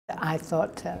I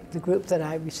thought the group that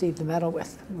I received the medal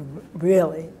with were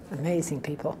really amazing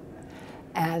people.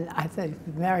 And I think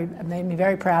it made me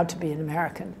very proud to be an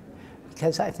American,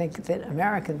 because I think that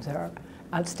Americans are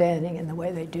outstanding in the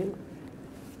way they do,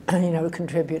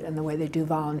 contribute, and the way they do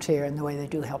volunteer, and the way they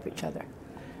do help each other.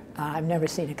 I've never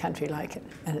seen a country like it,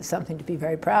 and it's something to be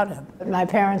very proud of. My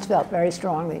parents felt very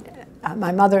strongly,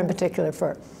 my mother in particular,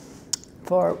 for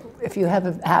if you have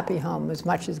a happy home, as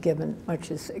much is given,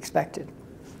 much is expected.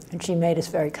 And she made us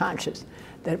very conscious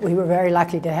that we were very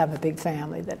lucky to have a big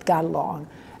family that got along,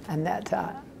 and that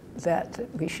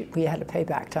we had to pay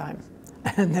back time,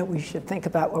 and that we should think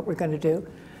about what we're going to do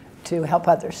to help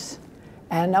others.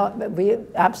 And we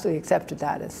absolutely accepted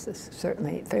that as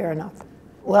certainly fair enough.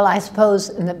 Well, I suppose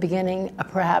in the beginning,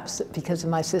 perhaps because of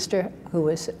my sister, who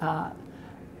was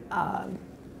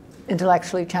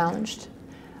intellectually challenged.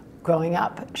 Growing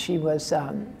up, she was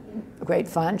great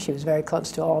fun. She was very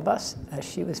close to all of us.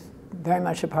 She was very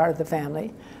much a part of the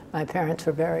family. My parents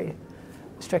were very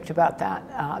strict about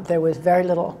that. There was very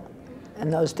little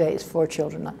in those days for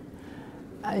children.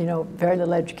 Very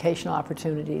little educational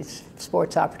opportunities,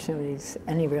 sports opportunities,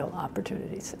 any real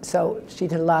opportunities. So she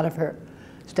did a lot of her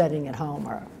studying at home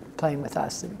or playing with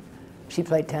us. And she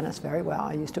played tennis very well.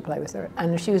 I used to play with her.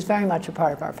 And she was very much a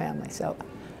part of our family.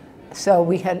 So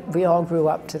we all grew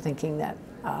up to thinking that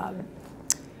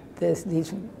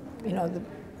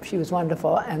she was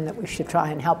wonderful, and that we should try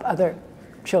and help other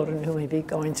children who may be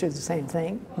going through the same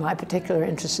thing. My particular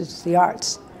interest is the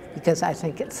arts, because I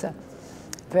think it's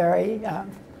very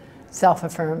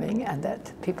self-affirming, and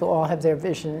that people all have their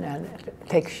vision, and it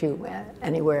takes you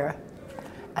anywhere.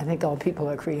 I think all people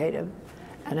are creative,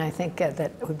 and I think that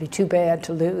it would be too bad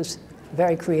to lose a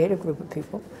very creative group of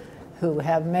people who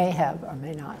may have or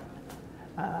may not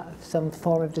some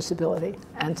form of disability,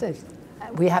 and so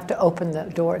we have to open the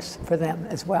doors for them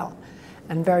as well.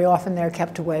 And very often they're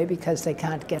kept away because they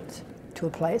can't get to a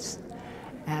place.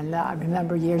 And I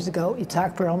remember years ago,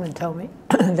 Itzhak Perlman told me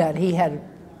that he had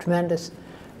tremendous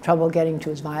trouble getting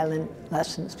to his violin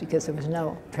lessons because there was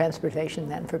no transportation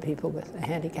then for people with a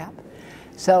handicap.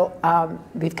 So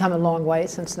we've come a long way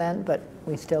since then, but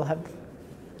we still have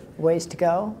ways to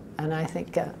go. And I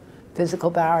think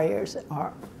physical barriers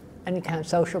or any kind of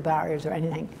social barriers or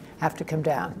anything have to come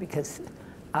down, because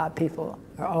people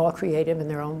are all creative in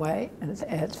their own way, and it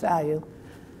adds value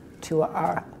to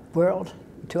our world,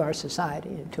 to our society,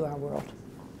 and to our world.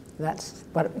 That's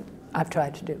what I've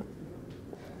tried to do.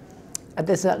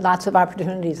 There's lots of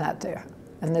opportunities out there,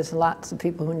 and there's lots of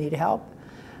people who need help,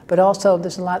 but also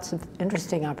there's lots of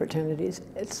interesting opportunities.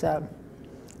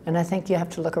 And I think you have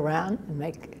to look around and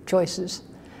make choices,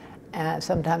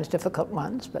 sometimes difficult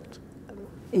ones, but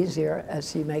easier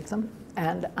as you make them.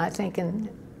 And I think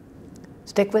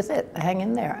stick with it, hang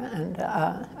in there, and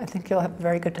I think you'll have a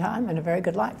very good time and a very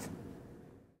good life.